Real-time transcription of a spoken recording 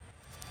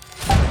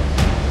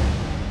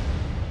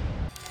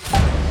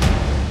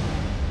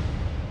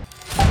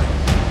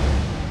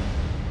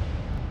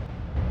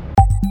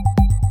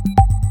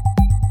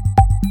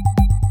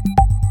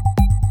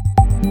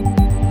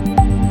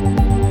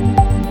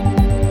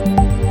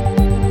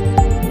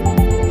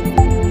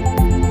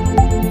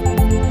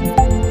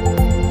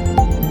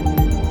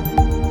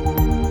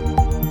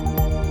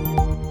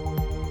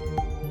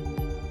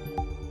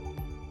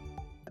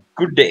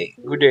Good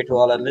day to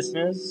all our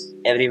listeners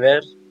everywhere.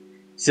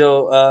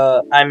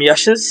 I'm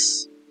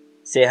Yashas.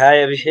 Say hi,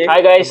 Abhishek. Hi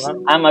Come guys,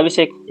 on. I'm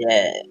Abhishek.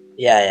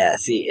 Yeah.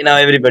 See, now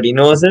everybody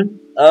knows him.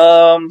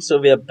 So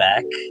we are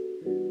back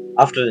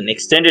after an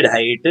extended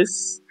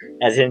hiatus.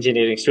 As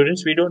engineering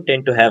students, we don't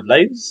tend to have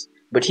lives,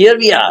 but here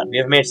we are. We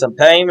have made some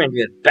time and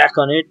we are back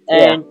on it.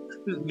 Yeah, And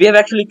we have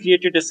actually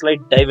created a slight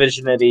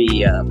diversionary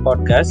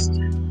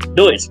podcast.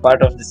 Though it's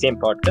part of the same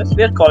podcast,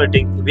 we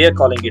are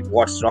calling it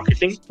What's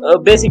Rocketing.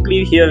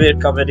 Basically, here we are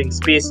covering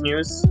space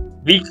news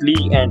weekly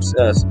and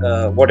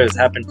what has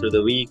happened through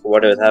the week,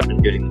 what has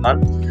happened during the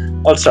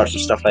month, all sorts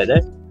of stuff like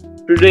that.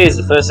 Today is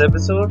the first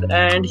episode,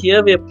 and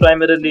here we are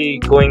primarily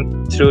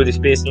going through the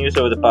space news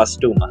over the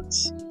past 2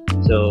 months.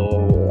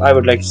 So, I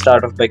would like to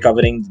start off by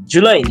covering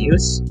July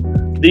news.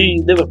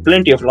 There were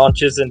plenty of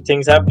launches and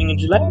things happening in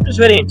July. It was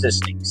very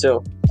interesting.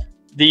 So,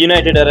 the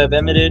United Arab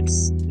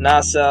Emirates,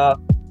 NASA,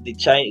 the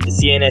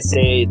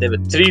CNSA, there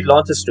were three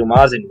launches to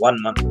Mars in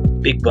 1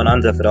 month. Big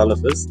bonanza for all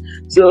of us.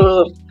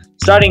 So,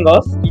 starting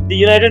off, the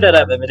United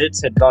Arab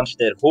Emirates had launched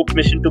their Hope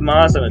mission to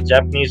Mars on a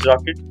Japanese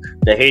rocket,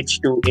 the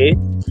H2A.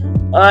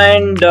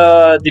 And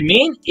the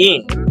main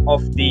aim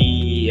of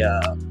the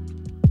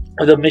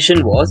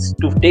mission was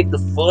to take the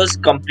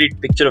first complete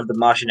picture of the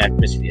Martian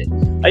atmosphere.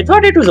 I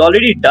thought it was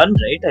already done,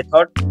 right? I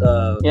thought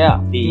yeah,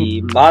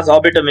 the Mars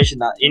orbiter mission,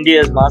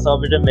 India's Mars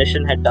orbiter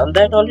mission, had done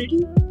that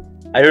already.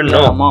 I don't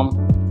yeah, know.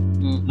 mom.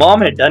 Mom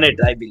had done it,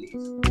 I believe.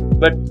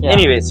 But Yeah,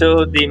 anyway,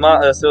 so the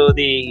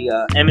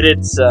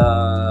Emirates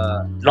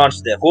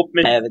launched their Hope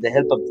mission with the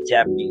help of the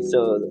Japanese. So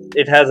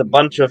it has a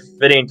bunch of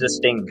very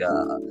interesting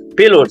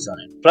payloads on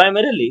it.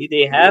 Primarily,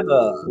 they have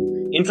a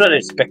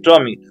infrared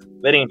spectrometer.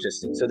 Very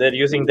interesting. So they're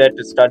using that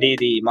to study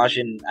the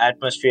Martian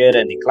atmosphere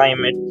and the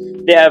climate.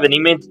 They have an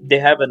image. They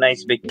have a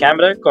nice big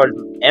camera called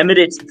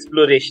Emirates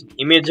Exploration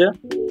Imager.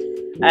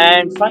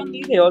 And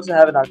finally, they also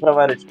have an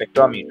ultraviolet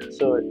spectrometer.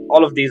 So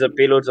all of these are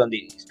payloads on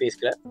the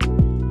spacecraft,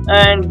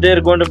 and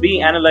they're going to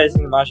be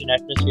analyzing the Martian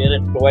atmosphere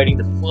and providing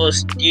the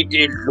first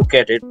detailed look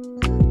at it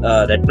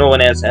that no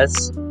one else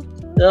has.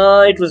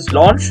 It was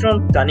launched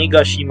from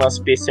Tanegashima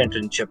Space Center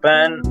in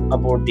Japan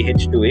aboard the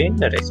H2A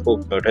that I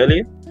spoke about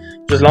earlier.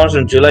 It was launched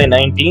on July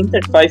 19th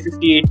at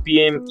 5:58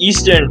 p.m.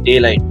 Eastern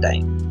Daylight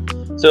Time.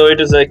 So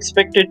it is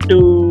expected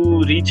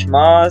to reach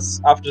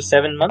Mars after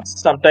 7 months,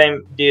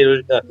 sometime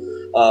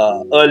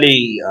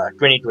early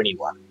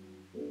 2021.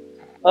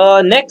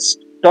 Next,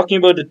 talking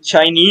about the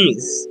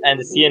Chinese and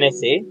the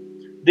CNSA,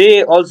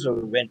 they also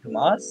went to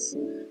Mars,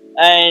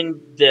 and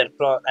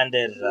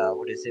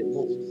what is it?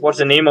 What's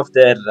the name of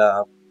their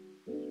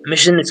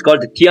mission? It's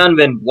called the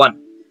Tianwen-1,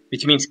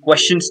 which means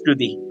questions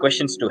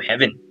to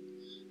heaven.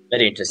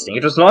 Very interesting.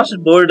 It was launched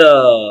aboard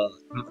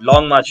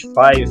Long March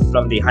 5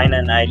 from the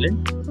Hainan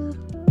Island,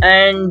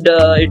 and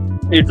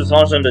it was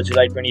launched on the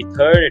July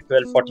 23rd at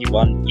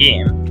 12:41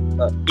 a.m.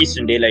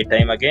 Eastern Daylight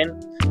Time again.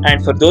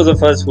 And for those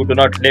of us who do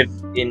not live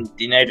in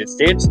the United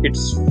States,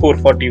 it's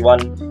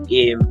 4:41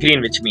 a.m.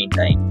 Greenwich Mean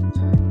Time.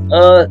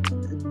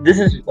 This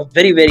is a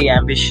very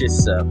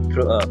ambitious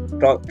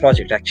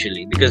project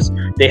actually, because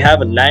they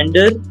have a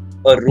lander,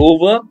 a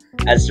rover,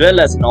 as well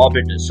as an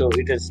orbiter. So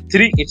it's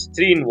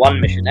three in one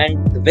mission.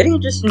 And the very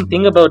interesting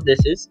thing about this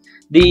is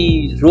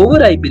the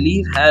rover, I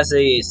believe, has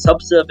a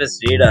subsurface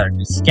radar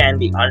to scan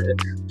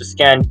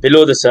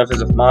below the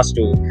surface of Mars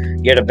to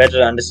get a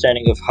better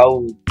understanding of how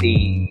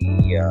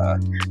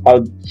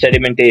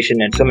sedimentation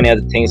and so many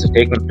other things have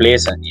taken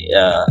place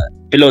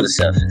below the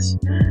surface.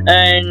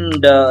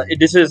 And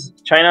this is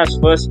China's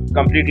first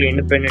completely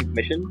independent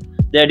mission.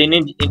 They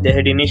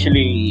had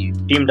initially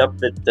teamed up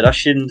with the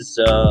Russians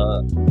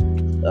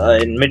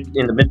in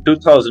the mid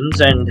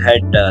 2000s and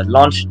had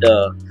launched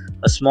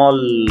a small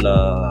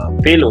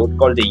payload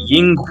called the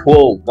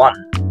Yinghuo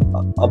 1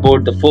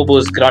 aboard the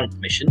Phobos Grunt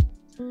mission.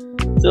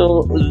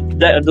 So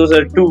those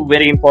are two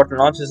very important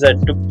launches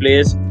that took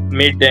place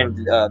mid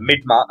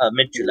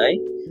July.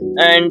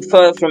 And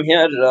from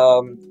here,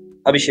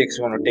 Abhishek's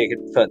going to take it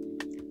further.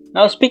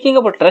 Now speaking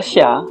about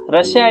Russia,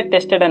 Russia had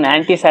tested an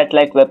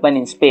anti-satellite weapon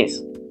in space.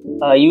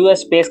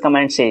 U.S. Space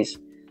Command says.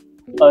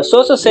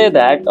 Sources say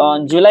that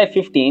on July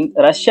 15th,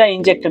 Russia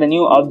injected a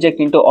new object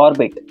into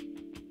orbit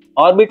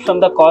from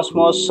the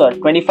Cosmos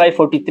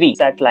 2543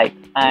 satellite,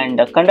 and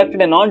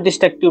conducted a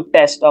non-destructive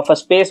test of a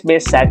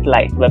space-based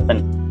satellite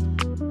weapon.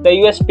 The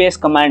US Space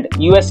Command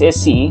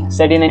USSC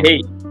said in a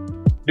Hey,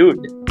 dude,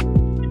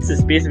 it's a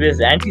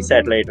space-based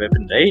anti-satellite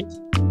weapon, right?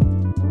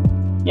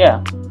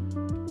 yeah.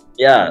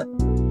 Yeah.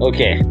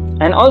 Okay.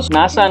 And also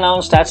NASA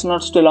announced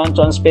astronauts to launch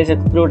on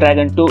SpaceX Crew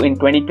Dragon 2 in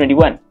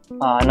 2021.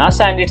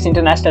 NASA and its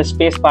international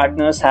space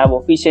partners have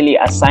officially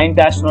assigned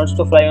the astronauts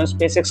to fly on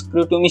SpaceX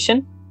Crew 2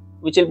 mission,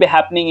 which will be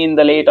happening in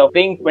the late of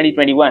spring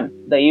 2021,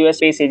 the US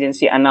Space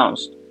Agency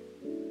announced.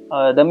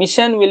 The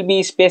mission will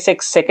be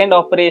SpaceX's second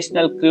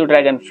operational Crew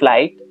Dragon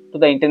flight to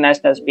the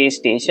International Space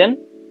Station,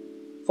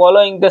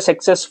 following the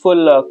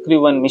successful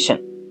Crew 1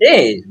 mission.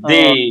 Hey,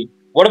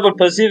 what about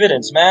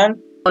Perseverance, man?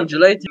 On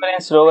July 3rd,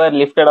 Perseverance rover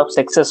lifted off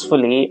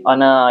successfully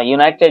on a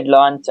United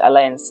Launch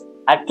Alliance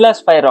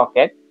Atlas V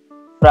rocket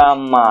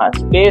from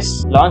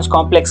space launch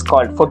complex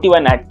called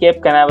 41 at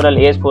Cape Canaveral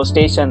Air Force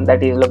Station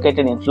that is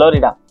located in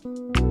Florida.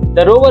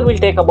 The rover will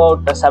take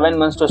about 7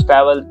 months to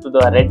travel to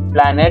the red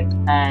planet,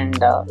 and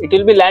it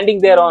will be landing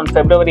there on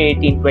February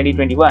 18,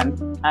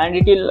 2021, and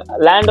it will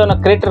land on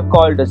a crater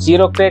called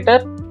Zero Crater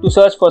to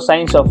search for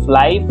signs of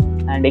life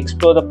and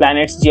explore the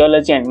planet's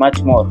geology and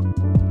much more.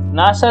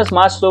 NASA's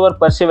Mars rover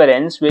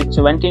Perseverance, which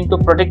went into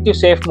protective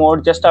safe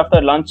mode just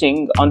after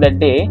launching on that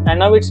day, and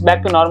now it's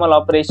back to normal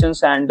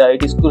operations and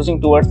it is cruising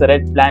towards the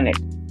red planet.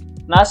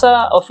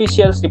 NASA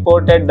officials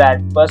reported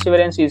that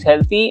Perseverance is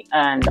healthy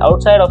and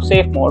outside of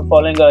safe mode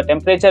following a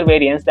temperature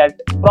variance that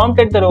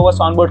prompted the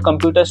rover's onboard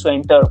computers to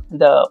enter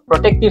the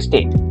protective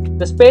state.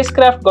 The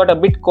spacecraft got a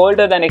bit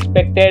colder than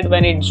expected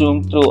when it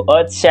zoomed through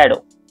Earth's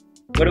shadow.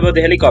 What about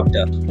the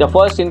helicopter? The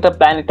first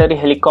interplanetary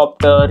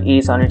helicopter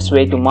is on its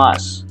way to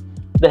Mars.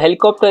 The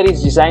helicopter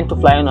is designed to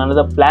fly on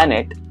another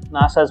planet.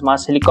 NASA's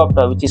Mars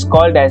helicopter, which is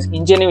called as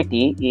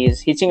Ingenuity, is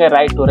hitching a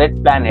ride to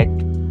Red Planet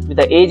with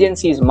the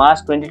agency's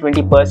Mars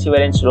 2020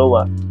 Perseverance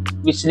rover,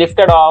 which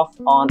lifted off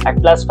on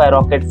Atlas V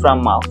rocket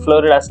from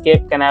Florida's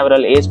Cape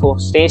Canaveral Air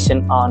Force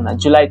Station on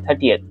July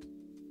 30th.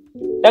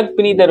 Tucked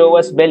beneath the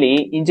rover's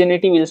belly,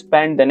 Ingenuity will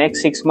spend the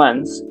next 6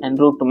 months en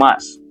route to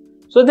Mars.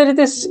 So there is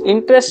this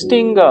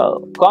interesting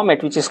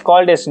comet which is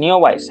called as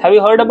Neowise. Have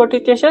you heard about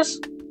it, Yashas?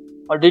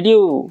 Or did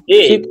you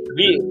Hey,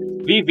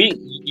 see?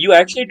 you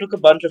actually took a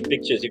bunch of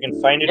pictures. You can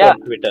find it Yeah. on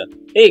Twitter.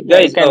 Hey Yeah,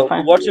 you guys, can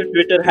find. what's your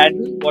Twitter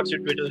handle? What's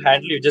your Twitter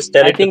handle? You just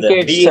tell I it to think them.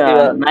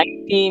 it's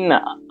 19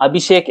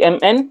 Abhishek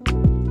MN,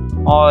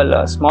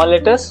 all small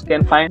letters. You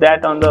can find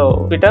that on the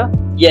Twitter.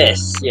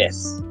 Yes.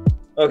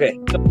 Okay,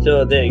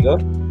 so there you go.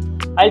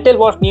 I'll tell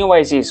what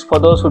Neowise is for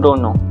those who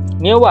don't know.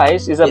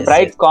 Neowise is a Yes,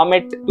 bright yes.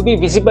 comet to be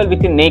visible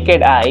with the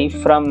naked eye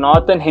from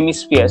northern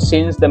hemisphere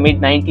since the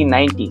mid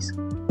 1990s.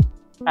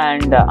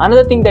 And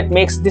another thing that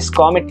makes this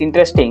comet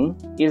interesting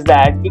is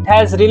that it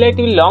has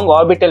relatively long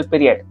orbital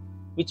period,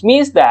 which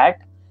means that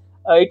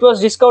it was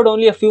discovered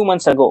only a few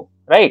months ago,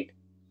 right?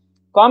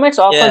 Comets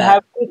often Yeah.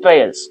 have two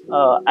trails,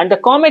 and the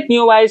comet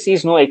Neowise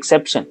is no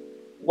exception.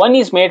 One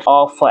is made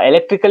of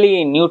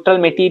electrically neutral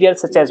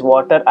materials such as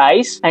water,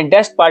 ice, and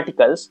dust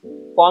particles,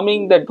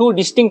 forming the two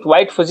distinct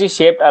white fuzzy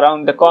shaped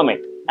around the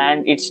comet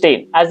and its tail.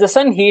 As the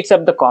sun heats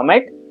up the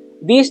comet,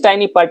 these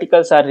tiny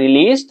particles are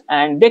released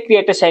and they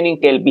create a shining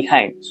tail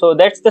behind. So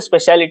that's the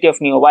speciality of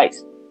Neowise.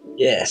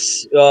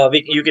 Yes,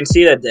 you can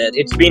see that there.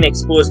 It's been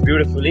exposed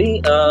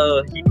beautifully.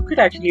 He took it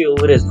actually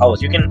over his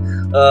house. You can,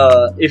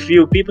 if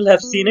you people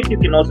have seen it, you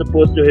can also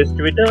post to his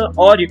Twitter,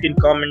 or you can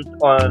comment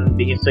on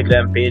the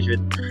Instagram page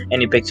with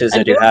any pictures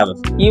that you have of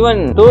it.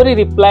 Even Tori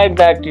replied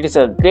that it is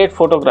a great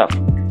photograph.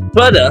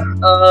 Further,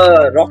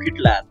 Rocket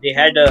Lab, they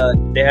had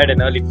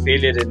an early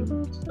failure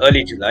in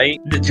early July.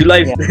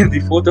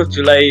 The 4th of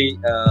July,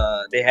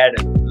 they had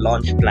a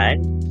launch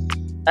planned,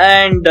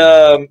 and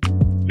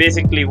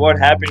basically what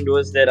happened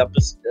was their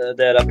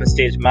upper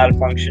stage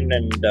malfunctioned,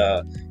 and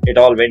it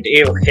all went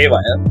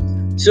haywire.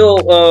 So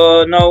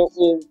now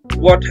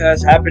what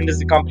has happened is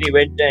the company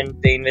went and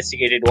they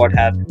investigated what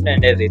happened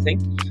and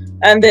everything,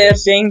 and they are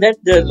saying that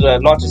their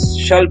launches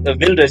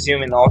will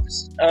resume in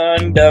August,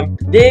 and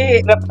they.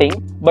 Interrupting,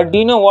 but do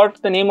you know what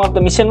the name of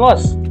the mission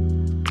was?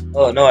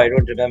 Oh no, I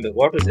don't remember.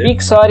 What was it?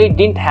 Big sorry, it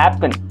didn't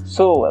happen.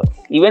 So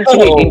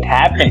eventually it didn't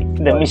happen.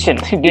 The mission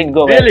didn't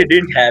go well. Really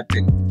didn't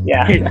happen.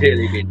 Yeah. It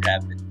really didn't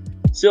happen.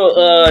 So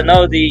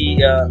now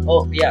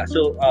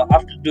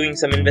after doing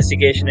some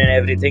investigation and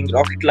everything,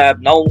 Rocket Lab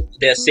now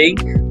they're saying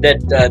that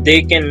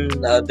they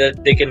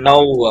can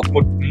now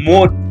put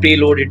more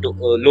payload into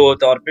low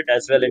Earth orbit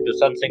as well into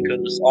sun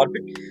synchronous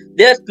orbit.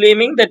 They are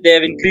claiming that they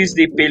have increased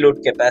the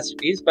payload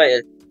capacities by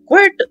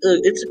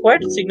it's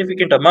quite a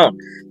significant amount.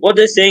 What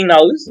they're saying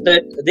now is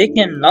that they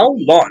can now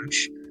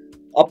launch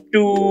up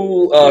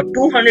to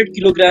 200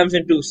 kilograms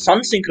into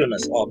sun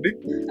synchronous orbit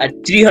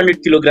and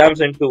 300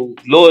 kilograms into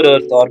lower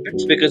Earth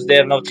orbits, because they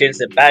have now changed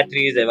their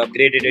batteries, they've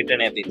upgraded it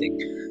and everything.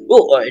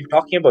 Oh, and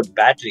talking about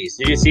batteries,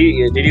 there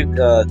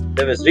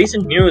was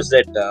recent news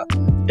that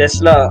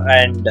Tesla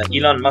and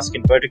Elon Musk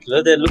in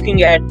particular, they're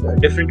looking at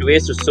different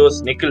ways to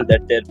source nickel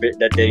that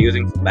they're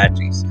using for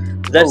batteries.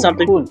 So that's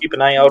something cool. to keep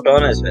an eye out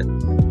on as well,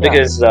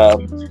 because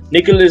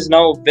nickel is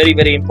now very,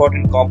 very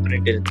important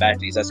component in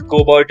batteries. As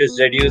cobalt is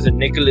reduced and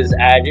nickel is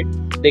added,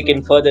 they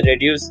can further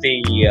reduce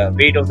the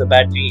weight of the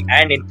battery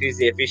and increase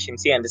the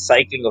efficiency and the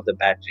cycling of the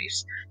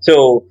batteries.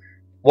 So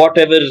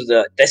whatever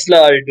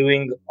Tesla are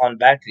doing on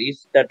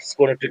batteries, that's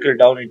going to trickle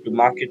down into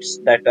markets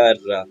that are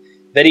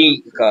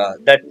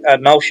that are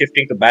now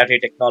shifting to battery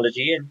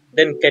technology, and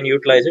then can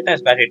utilize it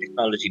as battery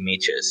technology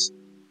matures.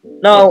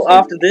 Now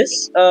after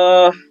this,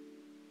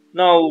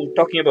 now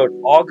talking about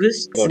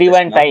August. It's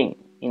rewind time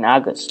in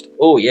August.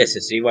 Oh yes,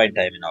 it's rewind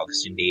time in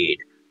August indeed.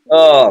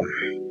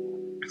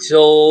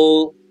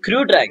 So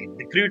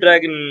the Crew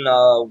Dragon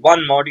 1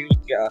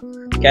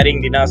 module carrying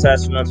the NASA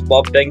astronauts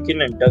Bob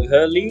Duncan and Doug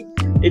Hurley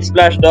It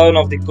splashed down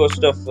off the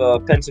coast of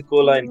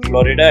Pensacola in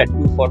Florida at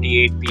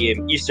 2:48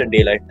 p.m. Eastern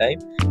Daylight Time.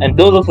 And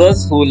those of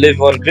us who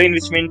live on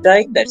Greenwich Mean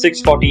Time, that's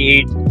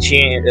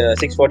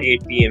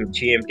 6:48 p.m.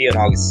 GMT on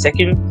August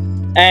 2nd,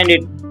 and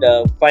it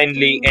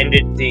finally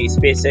ended the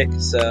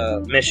SpaceX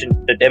mission,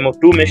 the Demo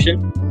 2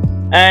 mission,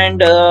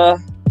 and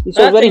It's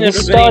a very nothing that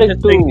was very historic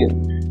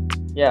interesting.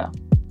 too. Yeah,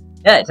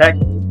 Yeah,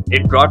 exactly.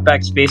 It brought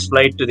back space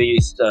flight to the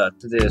US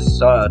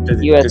soil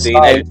United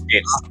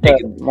States,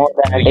 after more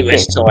than a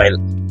US decade. soil.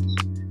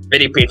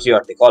 Very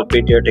patriotic. All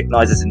patriotic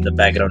noises in the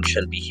background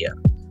shall be here.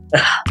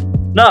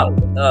 Now,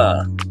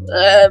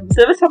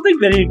 there was something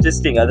very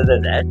interesting other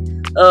than that.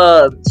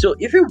 So,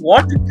 if you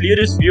want the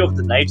clearest view of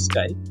the night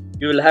sky,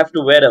 you will have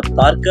to wear a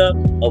parka,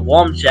 a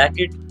warm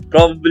jacket,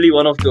 probably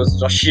one of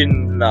those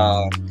Russian.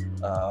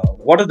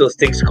 What are those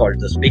things called?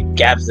 Those big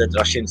caps that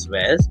Russians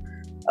wear.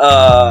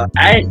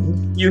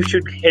 And you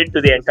should head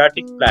to the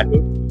Antarctic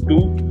Plateau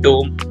to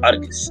Dome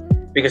Argus,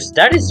 because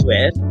that is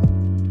where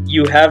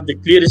you have the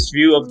clearest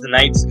view of the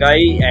night sky,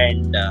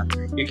 and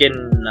you can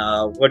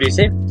what do you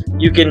say,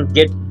 you can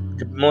get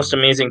the most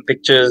amazing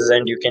pictures,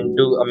 and you can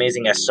do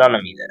amazing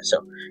astronomy there.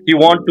 So you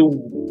want to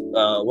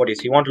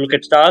you want to look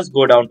at stars,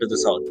 go down to the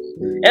south pole.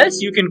 Else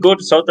you can go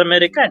to South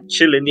America and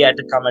chill in the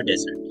Atacama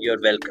Desert.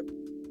 You're welcome.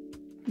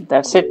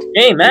 That's it.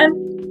 Hey man,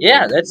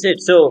 yeah, that's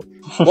it. So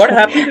what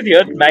happened to the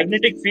Earth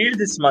magnetic field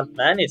this month,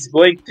 man? It's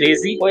going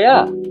crazy. Oh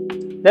yeah,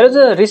 there is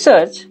a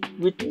research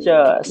which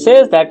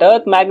says that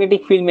Earth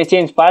magnetic field may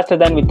change faster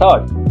than we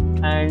thought,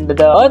 and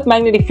the Earth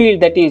magnetic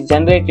field that is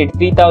generated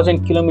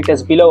 3,000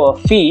 kilometers below our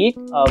feet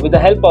with the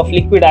help of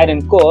liquid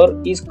iron core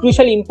is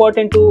crucially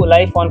important to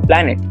life on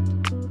planet.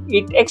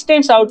 It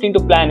extends out into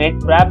planet,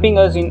 wrapping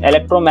us in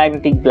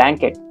electromagnetic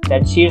blanket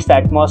that shields the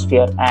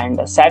atmosphere and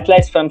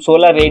satellites from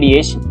solar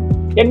radiation.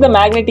 Yet the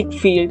magnetic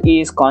field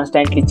is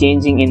constantly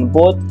changing in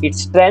both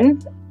its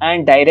strength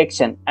and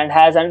direction, and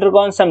has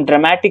undergone some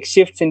dramatic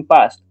shifts in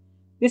past.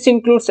 This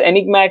includes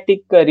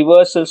enigmatic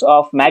reversals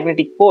of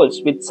magnetic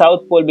poles, with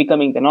South Pole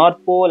becoming the North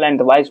Pole and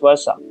the vice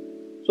versa.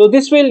 So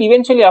this will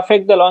eventually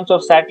affect the launch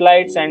of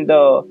satellites and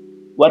the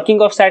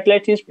working of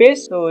satellites in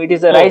space. So it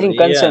is a Oh rising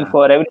concern yeah.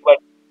 for everybody.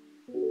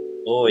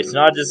 Oh, it's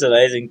not just a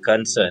rising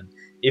concern.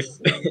 If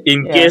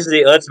in Yeah. case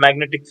the Earth's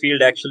magnetic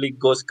field actually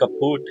goes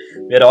kaput,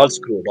 we're all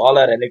screwed. All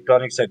our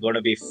electronics are going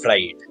to be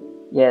fried.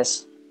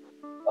 Yes.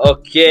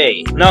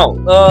 Okay, now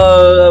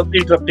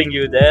interrupting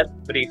you there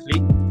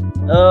briefly,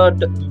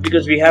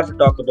 because we have to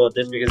talk about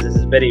this because this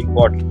is very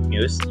important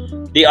news.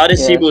 The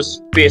Arecibo Yes.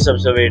 Space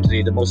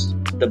Observatory,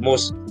 the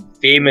most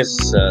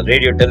famous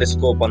radio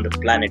telescope on the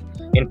planet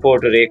in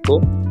Puerto Rico,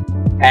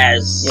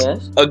 has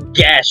Yes. a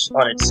gash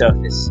on its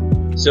surface.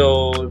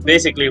 So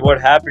basically, what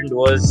happened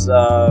was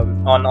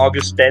on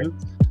August 10th,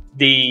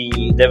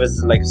 there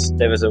was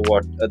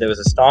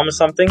a storm or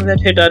something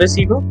that hit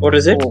Arecibo. What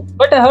is it? Oh.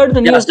 But I heard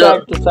the Yeah, news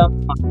so that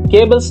some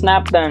cable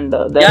snapped and there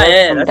yeah, was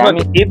yeah, some that's what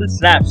the damage. cable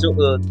snapped. So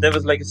there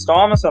was like a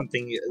storm or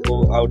something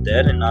out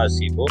there in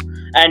Arecibo,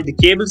 and the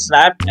cable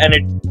snapped and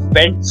it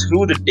went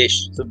through the dish.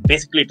 So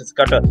basically, it has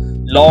cut a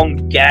long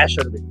gash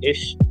on the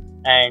dish,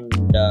 and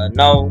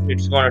now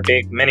it's going to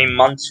take many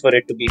months for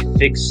it to be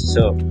fixed.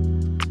 So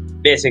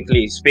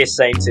basically, space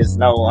science is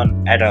now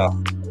at a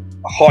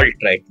halt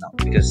right now,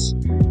 because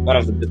one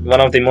of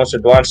the most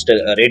advanced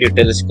radio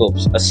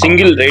telescopes, a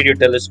single radio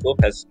telescope,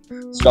 has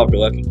stopped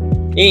working.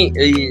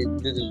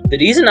 The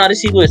reason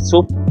Arecibo is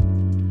so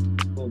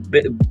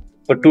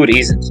for two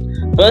reasons.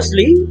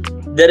 Firstly,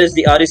 there is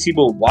the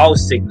Arecibo wow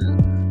signal.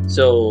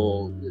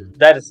 So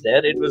that is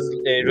there. It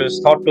was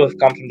thought to have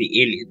come from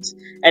the aliens.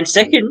 And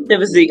second, there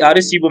was the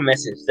Arecibo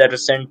message that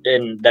was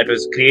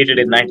created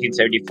in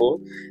 1974,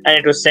 and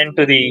it was sent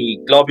to the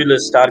globular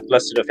star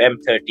cluster of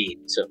M13.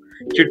 So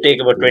it should take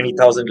about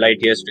 20,000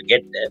 light years to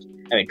get there.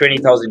 I mean,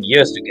 20,000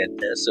 years to get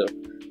there. So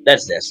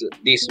that's there. So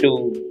these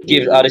two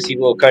give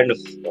Arecibo a kind of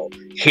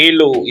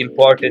halo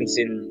importance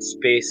in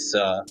space.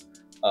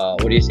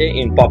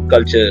 In pop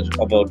culture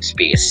about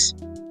space.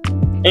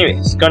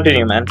 Anyways,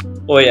 continue, man.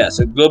 Oh yeah,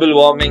 so global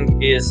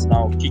warming is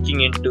now kicking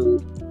into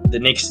the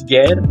next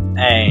gear,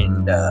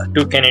 and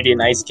two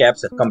Canadian ice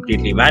caps have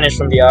completely vanished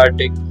from the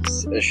Arctic.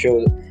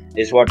 Show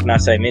is what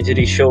NASA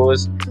imagery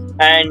shows,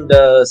 and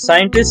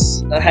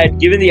scientists had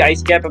given the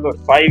ice cap about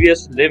 5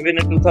 years to live in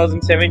a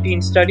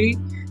 2017 study,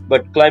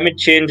 but climate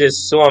change is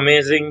so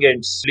amazing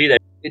and silly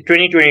that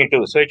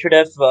 2022. So it should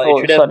have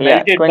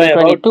melted by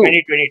about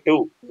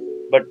 2022,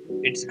 but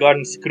it's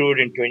gotten screwed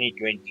in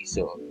 2020.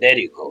 So there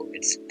you go,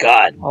 it's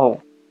gone.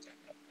 Oh.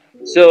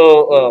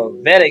 So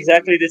where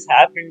exactly this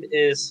happened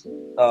is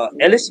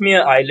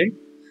Ellesmere Island,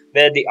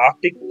 where the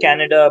Arctic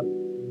Canada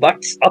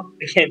butts up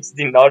against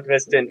the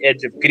northwestern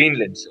edge of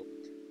Greenland. So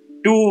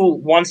two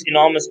once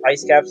enormous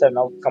ice caps have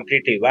now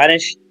completely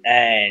vanished,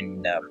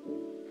 and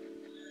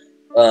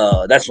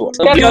that's what.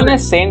 They are known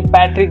as St.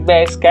 Patrick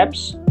Bay ice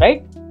caps,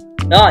 right?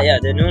 Yeah,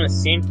 they're known as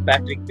St.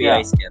 Patrick Bay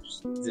ice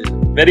caps.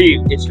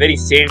 It's very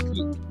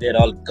saintly. They're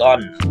all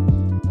gone.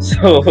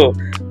 So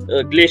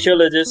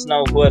glaciologists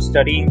now who are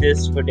studying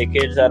this for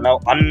decades are now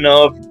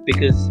unnerved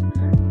because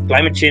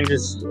climate change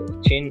is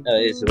change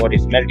is what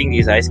is melting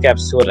these ice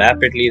caps so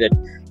rapidly that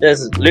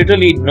there's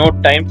literally no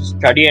time to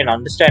study and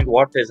understand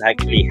what is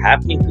actually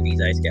happening to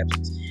these ice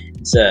caps.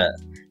 It's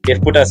we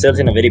have put ourselves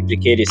in a very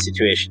precarious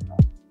situation.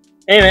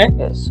 Anyway,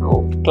 Yes,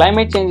 so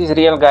climate change is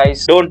real,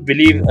 guys. don't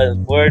believe a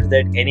word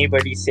that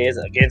anybody says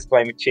against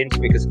climate change,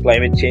 because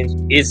climate change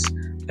is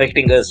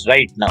affecting us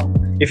right now.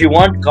 If you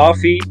want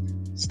coffee,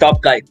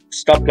 stop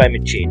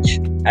climate change.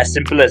 As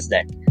simple as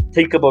that.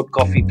 Think about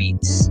coffee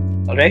beans.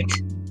 All right.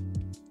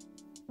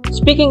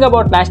 Speaking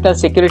about national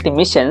security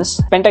missions,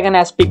 Pentagon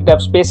has picked up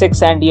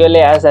SpaceX and ULA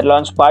as their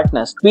launch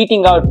partners,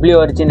 tweeting out Blue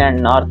Origin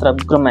and Northrop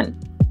Grumman.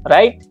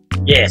 Right?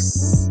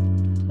 Yes.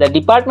 The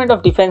Department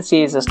of Defense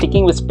is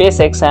sticking with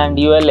SpaceX and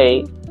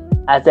ULA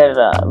as their,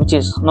 which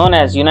is known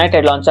as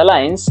United Launch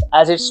Alliance,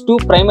 as its two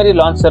primary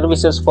launch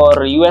services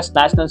for US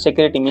national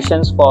security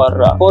missions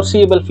for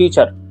foreseeable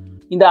future.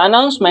 In the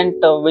announcement,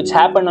 which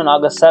happened on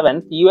August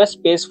 7th, US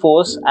Space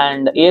Force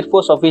and Air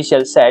Force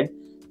officials said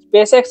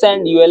SpaceX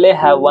and ULA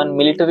have won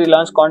military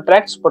launch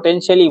contracts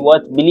potentially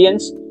worth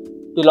billions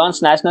to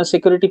launch national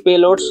security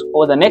payloads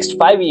over the next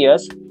 5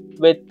 years,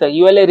 with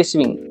ULA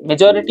receiving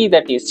majority,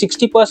 that is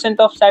 60%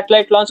 of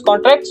satellite launch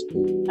contracts,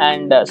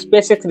 and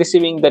SpaceX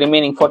receiving the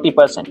remaining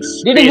 40%.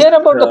 Did you hear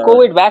about the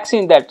COVID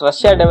vaccine that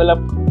Russia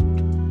developed?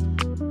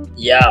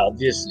 Yeah,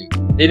 obviously.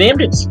 They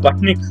named it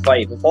Sputnik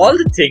 5. Of all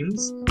the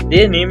things,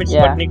 they named it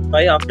Yeah. Sputnik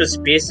 5 after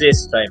space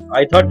race time.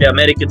 I thought the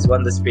Americans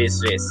won the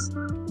space race.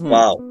 Hmm.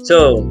 Wow.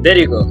 So there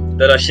you go.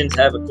 The Russians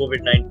have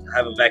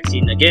a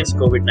vaccine against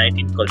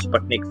COVID-19 called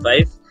Sputnik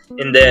 5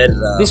 in their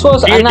This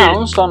was created-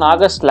 announced on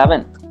August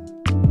 11th.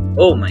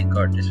 Oh my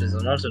god, this was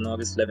announced on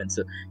August 11th.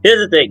 So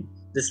here's the thing.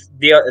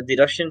 The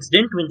Russians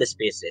didn't win the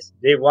space race.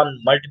 They won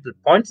multiple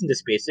points in the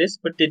space race,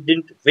 but they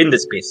didn't win the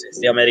space race.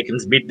 The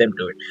Americans beat them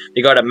to it.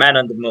 They got a man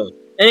on the moon.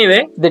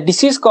 Anyway, The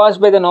disease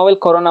caused by the novel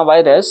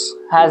coronavirus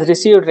has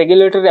received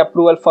regulatory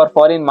approval for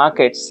foreign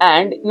markets,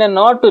 and in a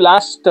nod to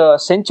last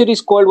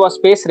century's Cold War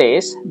space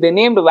race, they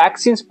named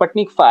vaccine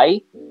Sputnik 5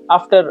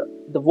 after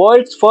the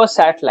world's first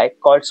satellite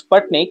called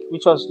Sputnik,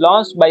 which was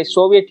launched by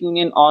Soviet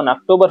Union on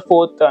October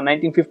 4th,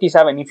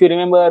 1957. If you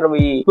remember,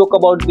 we spoke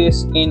about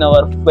this in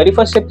our very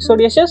first episode,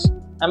 Yashas.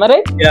 Am I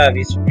right? yeah,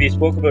 we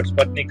spoke about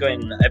Sputnik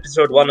in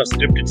episode 1 of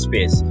Scripted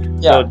Space.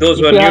 Yeah. So those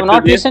If who are you new have to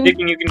not this, listened- you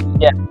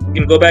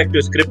can go back to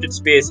Scripted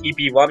Space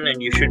EP1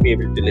 and you should be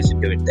able to listen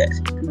to it there.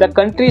 The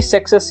country's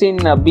success in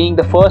being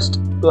the first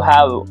to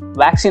have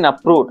vaccine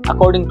approved,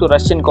 according to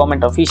Russian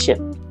government official.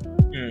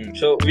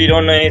 So we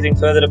don't know anything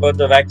further about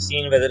the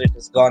vaccine, whether it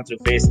has gone through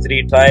phase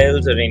 3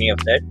 trials or any of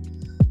that.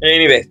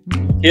 Anyway,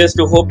 here's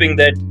to hoping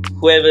that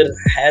whoever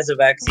has a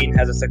vaccine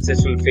has a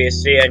successful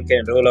phase 3 and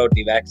can roll out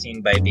the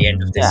vaccine by the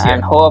end of this year.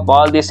 And hope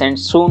all this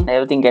ends soon.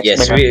 Everything gets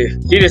Yes, better.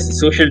 seriously,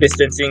 social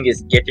distancing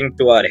is getting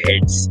to our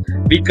heads.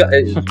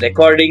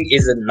 Recording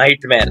is a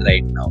nightmare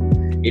right now.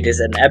 It is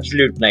an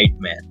absolute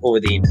nightmare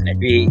over the internet.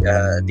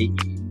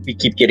 We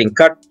keep getting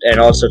cut and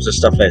all sorts of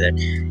stuff like that.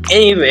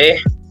 Anyway,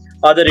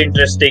 other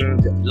interesting,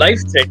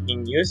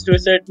 life-threatening news to a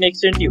certain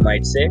extent, you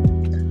might say.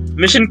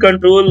 Mission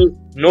Control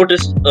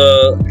noticed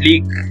a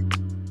leak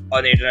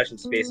on the International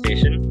Space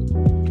Station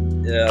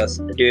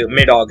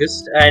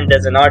mid-August, and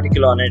there's an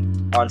article on it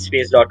on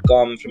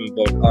space.com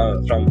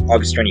from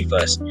August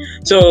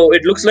 21st. So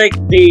it looks like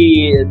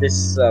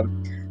this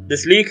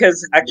leak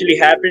has actually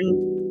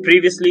happened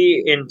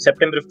previously in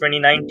September of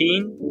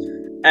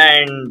 2019,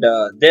 and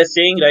they're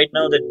saying right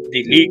now that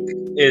the leak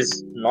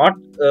is not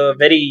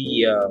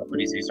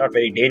it's not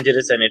very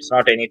dangerous, and it's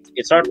not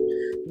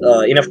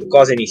enough to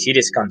cause any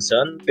serious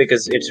concern,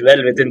 because it's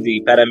well within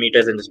the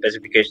parameters and the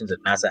specifications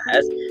that NASA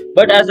has.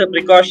 But as a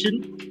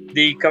precaution,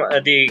 the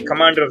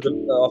commander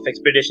of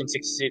Expedition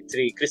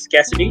 63, Chris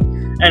Cassidy,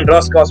 and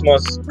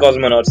Roscosmos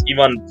cosmonauts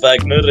Ivan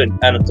Wagner and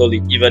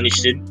Anatoly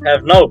Ivanishin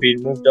have now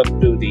been moved up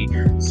to the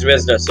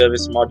Zvezda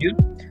service module,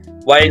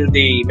 while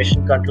the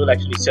mission control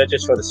actually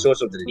searches for the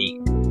source of the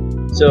leak.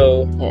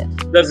 So Yes.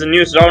 that's the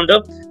news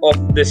roundup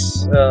of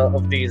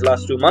these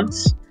last 2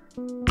 months,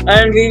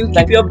 and we'll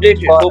keep you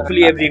updated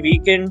hopefully every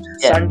weekend,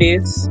 Yeah.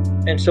 Sundays,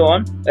 and so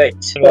on. Right.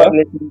 You are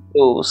listening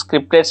to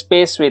Scripted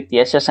Space with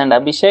Yashas and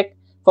Abhishek.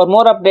 For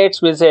more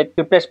updates, visit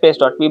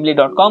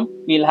scriptedspace.weebly.com.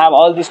 We'll have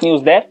all this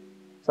news there.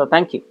 So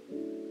thank you.